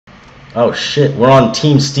Oh shit, we're on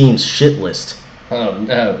Team Steam's shit list. Oh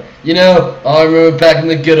no. You know, I remember back in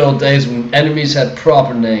the good old days when enemies had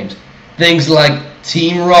proper names. Things like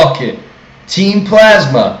Team Rocket, Team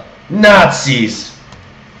Plasma, Nazis.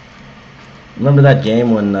 Remember that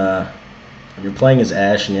game when you're playing as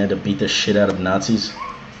Ash and you had to beat the shit out of Nazis?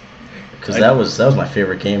 Because that was my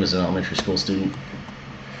favorite game as an elementary school student.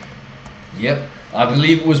 Yep, I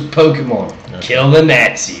believe it was Pokemon. Okay. Kill the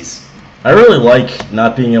Nazis. I really like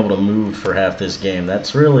not being able to move for half this game.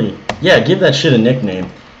 That's really... Yeah, give that shit a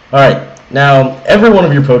nickname. Alright, now, every one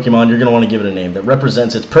of your Pokemon, you're going to want to give it a name that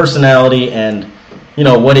represents its personality and, you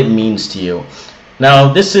know, what it means to you.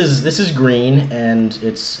 Now, this is green, and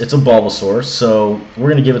it's a Bulbasaur, so we're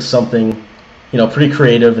going to give it something, you know, pretty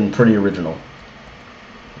creative and pretty original.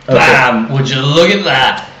 Okay. Bam! Would you look at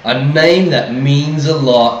that? A name that means a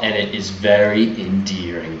lot, and it is very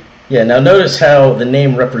endearing. Yeah, now notice how the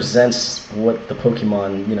name represents what the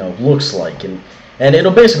Pokemon, you know, looks like, and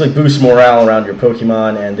it'll basically boost morale around your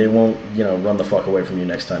Pokemon, and they won't, you know, run the fuck away from you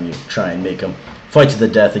next time you try and make them fight to the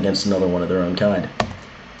death against another one of their own kind.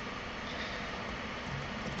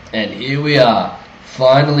 And here we are,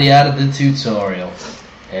 finally out of the tutorial,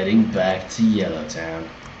 heading back to Yellowtown.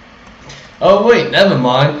 Oh wait, never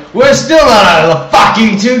mind, we're still not out of the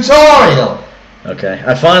fucking tutorial! Okay,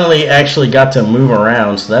 I finally actually got to move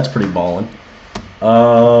around, so that's pretty ballin'.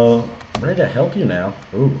 Ready to help you now.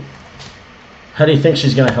 Ooh. How do you think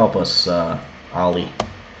she's gonna help us, Ollie?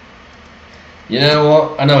 You know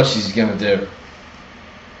what? I know what she's gonna do.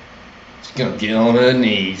 She's gonna get on her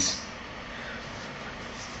knees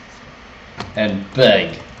and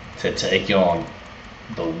beg to take on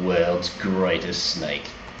the world's greatest snake.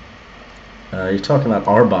 You're talking about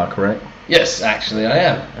Arbok, right? Yes, actually I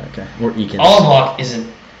am. Okay, we're Ekans. Arbok is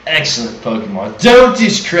an excellent Pokemon. Don't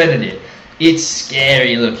discredit it. It's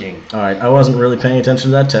scary looking. Alright, I wasn't really paying attention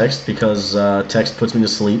to that text because text puts me to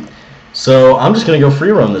sleep. So I'm just going to go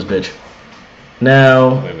free roam this bitch.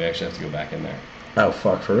 Now... Wait, we actually have to go back in there. Oh,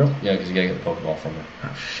 fuck, for real? Yeah, because you got to get the Pokeball from her.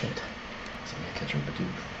 Oh, shit. So we got to catch her with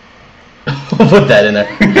Bidoof. We'll put that in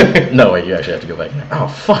there. No, wait, you actually have to go back in there. Oh,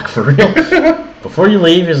 fuck, for real? Before you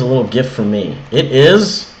leave, here's a little gift from me. It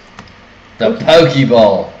is... the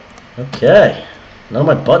Pokeball. Okay. None of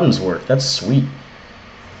my buttons work. That's sweet.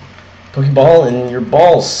 Pokeball in your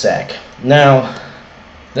ball sack. Now...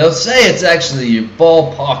 they'll say it's actually your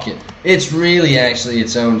ball pocket. It's really actually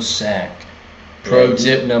its own sack. Pro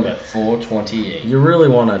tip number 428. You really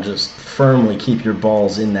want to just firmly keep your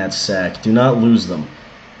balls in that sack. Do not lose them.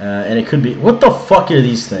 And it could be... what the fuck are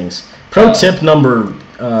these things? Pro tip number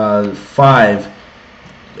 5.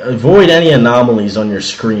 Avoid any anomalies on your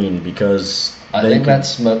screen because... I think that's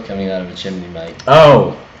smoke coming out of a chimney, mate.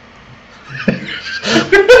 Oh.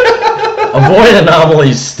 Avoid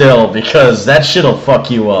anomalies still because that shit'll fuck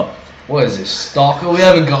you up. What is this, stalker? We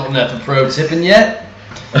haven't gotten there for pro tipping yet.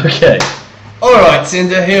 Okay. Alright,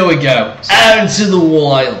 Tinder, here we go. Out into the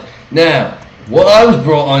wild. Now, what I was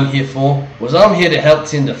brought on here for was I'm here to help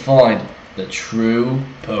Tinder find the true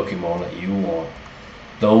Pokemon that you want.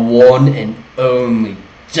 The one and only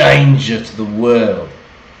danger to the world.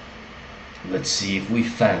 Let's see if we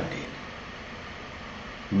found it.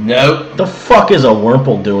 Nope. The fuck is a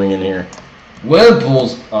Wurmple doing in here?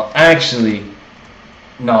 Wurmples are actually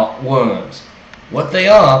not worms. What they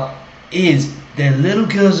are is they're little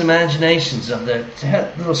girls' imaginations of their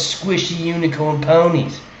little squishy unicorn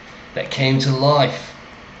ponies that came to life.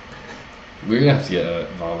 We're gonna have to get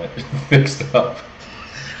Vomit fixed up.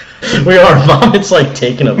 We are. Vomit's like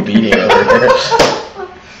taking a beating over here.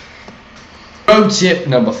 Pro tip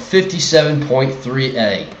number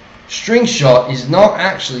 57.3a. String shot is not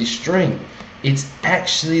actually string. It's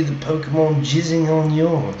actually the Pokemon jizzing on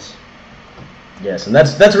yours. Yes, and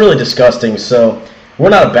that's really disgusting, so we're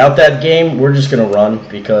not about that game. We're just going to run,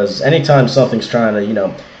 because anytime something's trying to, you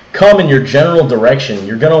know, come in your general direction,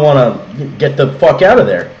 you're going to want to get the fuck out of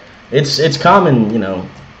there. It's common, you know,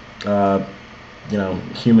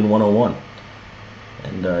 human 101.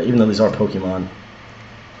 And even though these are Pokemon,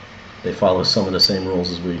 they follow some of the same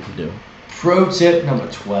rules as we do. Pro tip number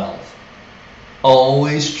 12.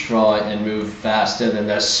 Always try and move faster than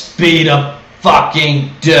the speed of fucking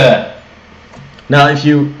dirt. Now, if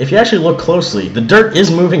you actually look closely, the dirt is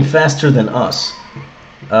moving faster than us.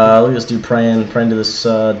 Look at this dude praying to this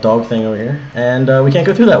dog thing over here, and we can't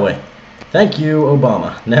go through that way. Thank you,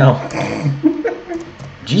 Obama. Now,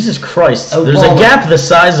 Jesus Christ, Obama. There's a gap the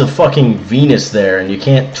size of fucking Venus there, and you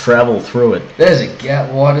can't travel through it. There's a gap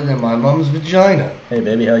wider than my mom's vagina. Hey,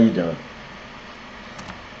 baby, how you doing?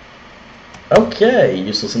 Okay,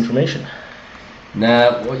 useless information.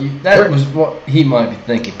 Now, that was what he might be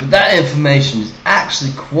thinking, but that information is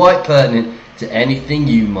actually quite pertinent to anything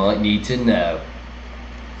you might need to know.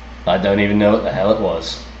 I don't even know what the hell it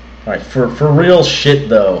was. Alright, for real shit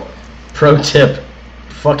though, pro tip,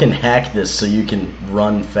 fucking hack this so you can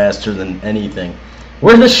run faster than anything.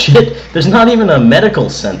 Where the shit? There's not even a medical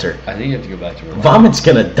center. I think you have to go back to her. Vomit's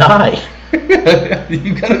gonna die.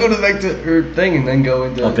 You gotta go back to her thing and then go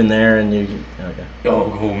into... Up in there and you... Okay. Oh,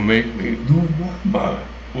 go make me do my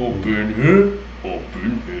open here,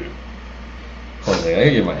 open here. Hold on, I gotta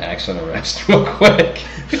get my accent arrest real quick.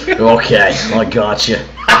 Okay, I got you.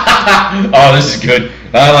 Oh, this is good.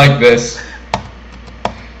 I like this.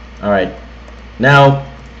 Alright. Now...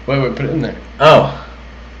 Wait, put it in there. Oh.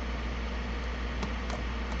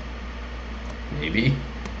 Maybe.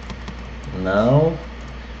 No.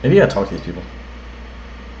 Maybe you gotta talk to these people.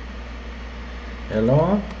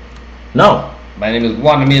 Hello? No. My name is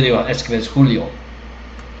Juan Emilio Esquivel Julio.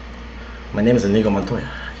 My name is Inigo Montoya.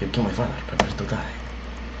 You killed my father. Prepare to die.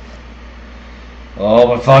 Oh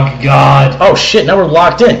my fucking god. Oh shit, now we're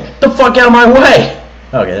locked in. Get the fuck out of my way!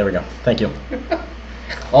 Okay, there we go. Thank you.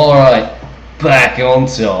 Alright, back on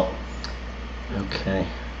top. Okay.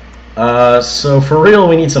 So for real,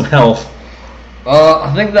 we need some health.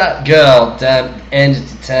 I think that girl down at the end of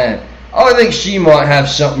the town, I think she might have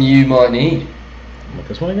something you might need. What,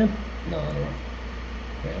 this one again? No, I don't know.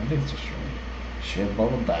 Wait, I think it's just shrimp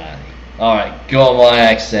on the body. Alright, got my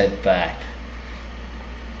accent back.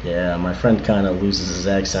 Yeah, my friend kind of loses his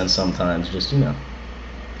accent sometimes, just, you know,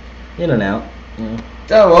 in and out. You know.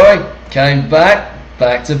 Don't worry, came back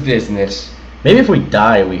to business. Maybe if we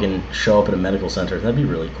die, we can show up at a medical center. That'd be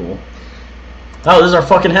really cool. Oh, this is our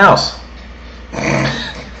fucking house.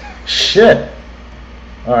 Shit.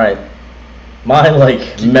 Alright. My, like,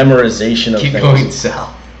 memorization of Keep things. going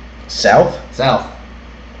south. South? South.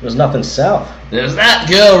 There's nothing south. There's that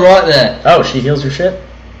girl right there. Oh, she heals your shit?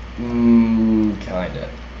 Kinda.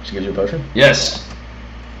 She gives you a potion? Yes.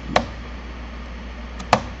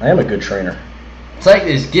 I am a good trainer. Take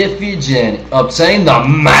this gift for your journey. Obtain the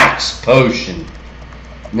Max Potion.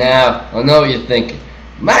 Now, I know what you're thinking.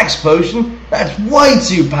 Max Potion? That's way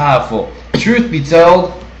too powerful. Truth be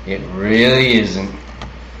told, it really isn't.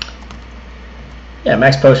 Yeah,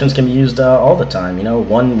 max potions can be used all the time. You know,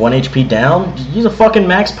 one HP down, just use a fucking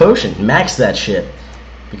max potion. Max that shit.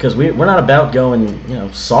 Because we're not about going, you know,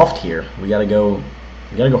 soft here. We gotta go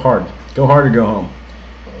hard. Go hard or go home.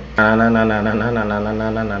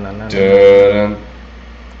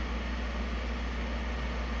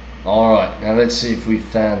 Alright, now let's see if we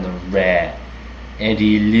found the rare and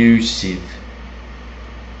elusive.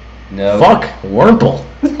 No. Fuck, Wurmple.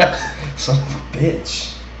 Son of a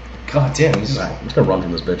bitch. God damn, this is... I'm just gonna run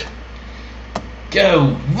from this bitch.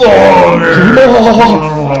 Go vomit!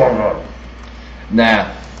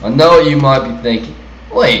 Now, I know what you might be thinking.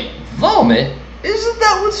 Wait, vomit? Isn't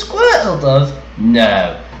that what Squirtle does?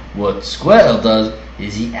 No. What Squirtle does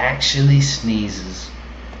is he actually sneezes.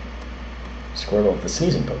 Squirtle, the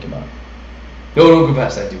sneezing Pokemon. No, don't go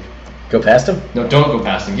past that dude. Go past him? No, don't go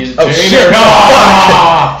past him. He's a Oh shit!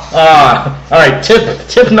 All right.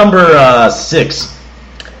 Tip number 6.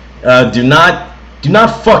 Do not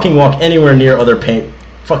fucking walk anywhere near other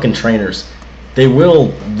fucking trainers. They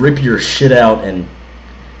will rip your shit out and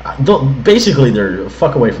basically they're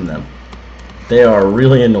fuck away from them. They are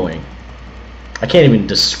really annoying. I can't even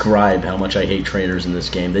describe how much I hate trainers in this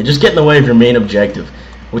game. They just get in the way of your main objective,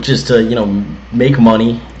 which is to, you know, make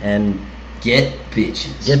money and get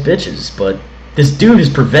bitches. Get bitches, but this dude is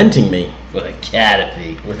preventing me. With a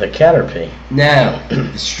Caterpie. With a Caterpie. Now,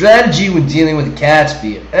 the strategy when dealing with a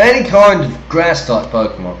Caterpie, or any kind of grass-type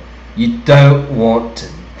Pokemon, you don't want to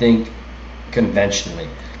think conventionally.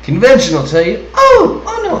 Conventional tell you, oh,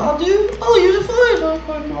 I know what I'll do. I'll use a fire-type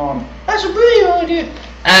Pokemon. That's a brilliant idea.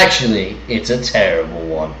 Actually, it's a terrible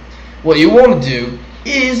one. What you want to do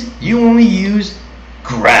is you want to use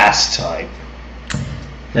grass-type.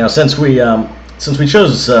 Now, since we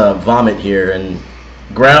chose Vomit here, and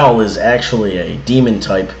Growl is actually a demon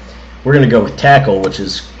type, we're gonna go with Tackle, which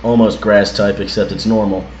is almost grass type, except it's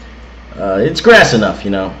normal. It's grass enough,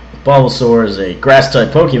 you know. Bulbasaur is a grass type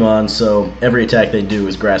Pokemon, so every attack they do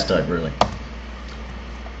is grass type, really.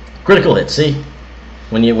 Critical hit. See,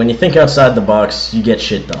 when you think outside the box, you get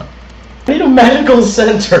shit done. I need a medical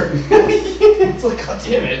center. It's like, god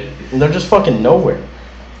damn it. And they're just fucking nowhere.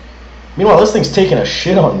 Meanwhile, this thing's taking a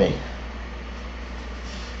shit on me.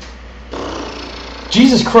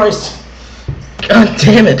 Jesus Christ. God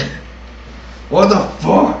damn it. What the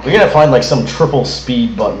fuck? We gotta find like some triple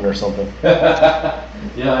speed button or something. Yeah,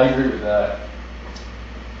 I agree with that.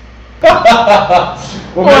 Well,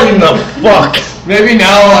 What in the fuck? Maybe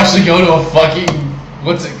now I'll actually go to a fucking,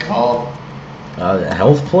 what's it called? A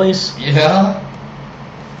health place? Yeah?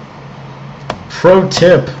 Pro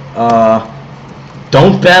tip,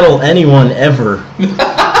 don't battle anyone ever.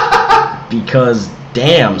 Because,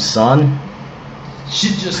 damn, son.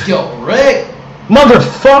 Shit just got wrecked.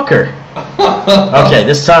 Motherfucker! Okay,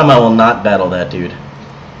 this time I will not battle that dude.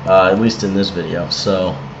 At least in this video,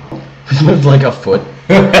 so... We moved like a foot.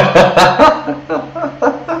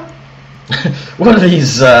 What are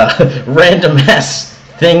these, random ass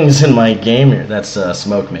things in my game here? That's,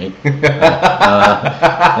 smoke, mate.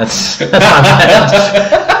 That's not bad.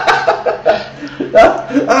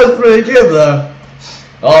 That was pretty good, though.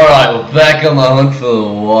 Alright, we're back on the hunt for the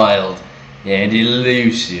wild and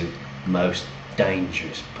elusive, most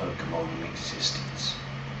dangerous Pokemon in existence.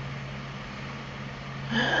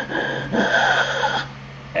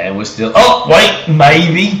 And we're still... Oh, wait,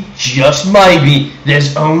 maybe, just maybe,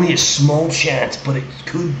 there's only a small chance, but it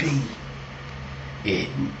could be.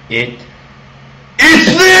 It's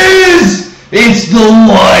this! It's the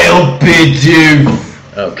wild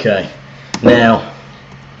Bidoof! Okay, now...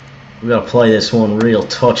 We gotta play this one real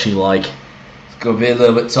touchy like. It's gonna be a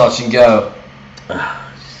little bit touch and go.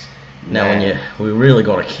 Now we really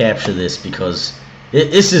gotta capture this because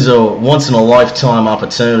this is a once in a lifetime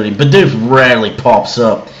opportunity. Bidoof rarely pops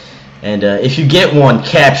up, and if you get one,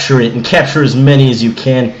 capture it and capture as many as you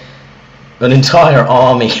can. An entire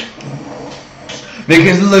army.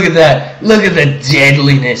 Because look at that, look at the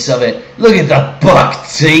deadliness of it. Look at the buck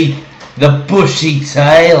teeth, the bushy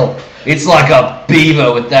tail. It's like a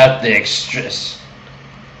beaver without the extras.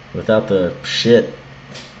 Without the shit.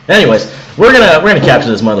 Anyways, we're gonna capture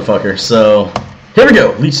this motherfucker. So here we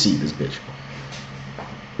go. Leech seed this bitch.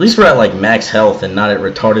 At least we're at like max health and not at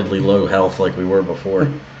retardedly low health like we were before.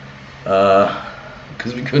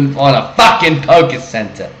 Because we couldn't find a fucking Poké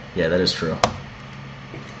Center. Yeah, that is true.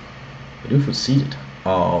 Bidoof was seated.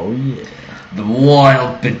 Oh yeah. The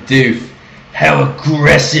wild Bidoof. How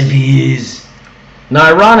aggressive he is. Now,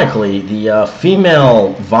 ironically, the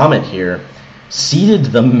female vomit here seeded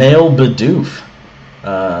the male Bidoof.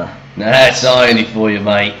 Now that's irony for you,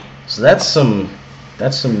 mate. So that's some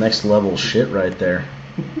next level shit right there.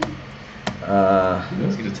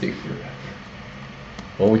 That's gonna take forever.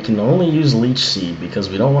 Well, we can only use Leech Seed because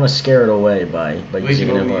we don't want to scare it away by using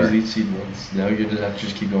it. You can only use Leech Seed once. Now you're gonna have to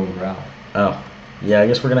just keep going growl. Oh, yeah. I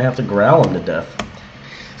guess we're gonna have to growl him to death.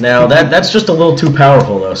 Now that's just a little too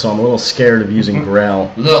powerful though, so I'm a little scared of using growl.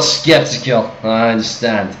 A little skeptical, I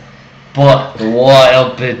understand. But the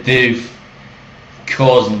wild Bidoof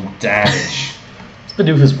causing damage. This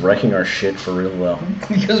Bidoof is wrecking our shit for real though.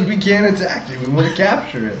 Because we can't attack it, we want to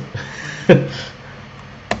capture it.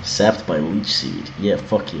 Sapped by Leech Seed. Yeah,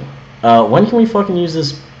 fuck you. When can we fucking use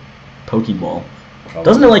this Pokeball? Probably.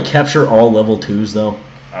 Doesn't it like capture all level 2s though?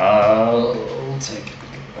 We'll take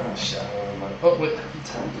a shot. Oh wait, what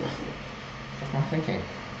am I thinking?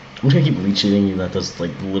 I'm just gonna keep Leech Seeding you. That does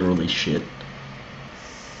like literally shit.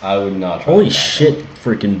 I would not. Holy shit,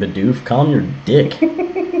 freaking Bidoof! Calm your dick.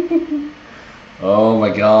 Oh my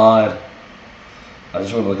god. I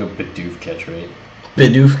just want to look up Bidoof catch rate.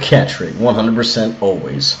 Bidoof catch rate, 100%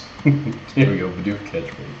 always. Here we go, Bidoof catch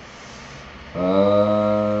rate.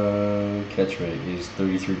 Catch rate is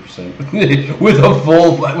 33% with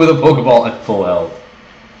a Pokeball at full health.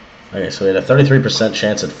 Okay, so we had a 33%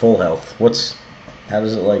 chance at full health. How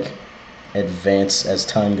does it like advance as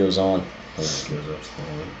time goes on? Oh, it goes up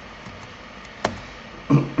slowly.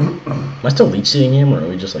 Am I still Leech Seeding him, or are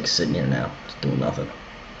we just like sitting here now, just doing nothing?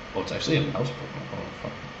 Oh, it's actually a mouse Pokemon.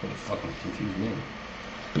 What the fucking confused me.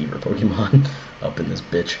 Beaver Pokemon up in this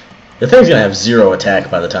bitch. The thing's gonna have 0 attack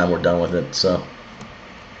by the time we're done with it, so.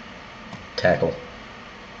 Tackle.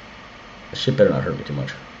 This shit better not hurt me too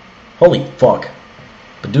much. Holy fuck.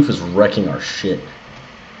 Bidoof is wrecking our shit.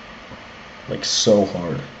 Like, so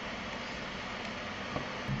hard.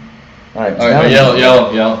 Alright,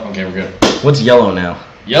 yellow. Okay, we're good. What's yellow now?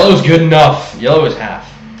 Yellow's good enough. Yellow is half.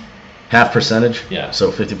 Half percentage? Yeah.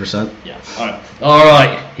 So 50%? Yeah.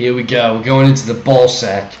 Alright, here we go. We're going into the ball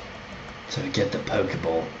sack. So we get the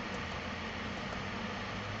Pokeball.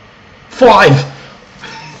 5!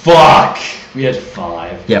 Fuck! We had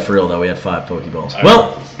 5. Yeah, for real though, we had 5 Pokeballs. Right.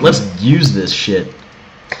 Well, let's use this shit.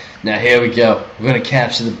 Now here we go. We're gonna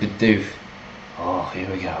capture the Bidoof. Oh, here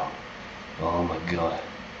we go. Oh my god.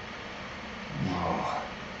 Oh,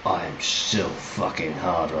 I am so fucking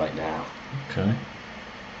hard right now. Okay.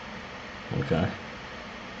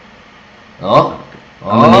 Oh.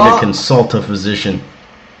 I'm gonna need to consult a physician.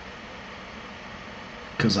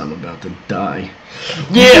 Because I'm about to die.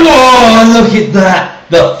 Yeah! Whoa, look at that!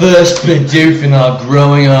 The first Bidoof in our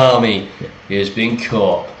growing army has been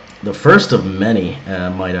caught. The first of many,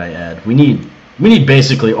 might I add. We need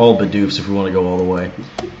basically all Bidoofs if we want to go all the way.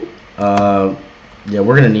 Yeah,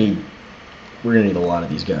 we're gonna need a lot of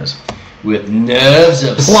these guys. With nerves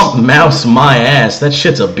of plump mouse my ass. That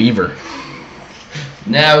shit's a beaver.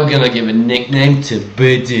 Now we're gonna give a nickname to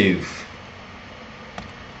Bidoof.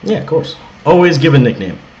 Yeah, of course. Always give a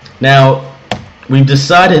nickname. Now, we've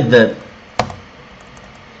decided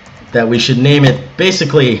that we should name it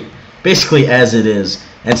basically as it is.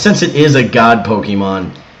 And since it is a god Pokemon,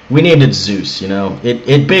 we named it Zeus, you know?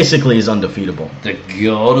 It basically is undefeatable. The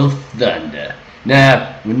god of thunder.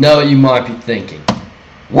 Now, we know what you might be thinking.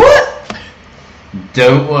 What?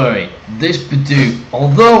 Don't worry. This Bidoof,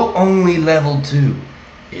 although only level 2,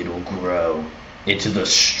 it'll grow into the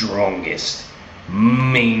strongest,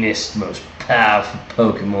 meanest, most powerful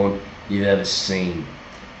Pokemon you've ever seen.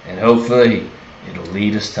 And hopefully, it'll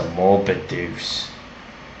lead us to more Bidoofs.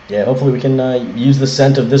 Yeah, hopefully we can use the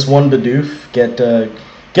scent of this one Bidoof, get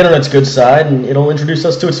on its good side, and it'll introduce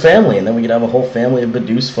us to its family, and then we can have a whole family of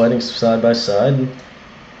Bidoofs fighting side by side.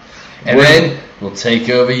 And then we'll take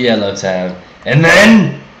over Yellowtown. And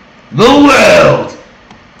then the world!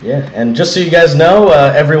 Yeah, and just so you guys know,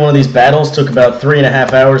 every one of these battles took about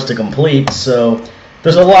 3.5 hours to complete, so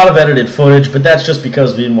there's a lot of edited footage, but that's just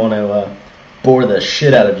because we didn't want to bore the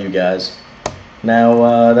shit out of you guys.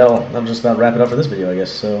 Now, that'll just about wrap it up for this video, I guess.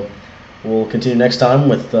 So we'll continue next time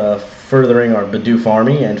with furthering our Bidoof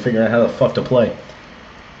army and figuring out how the fuck to play.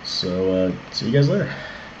 So, see you guys later.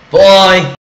 Bye!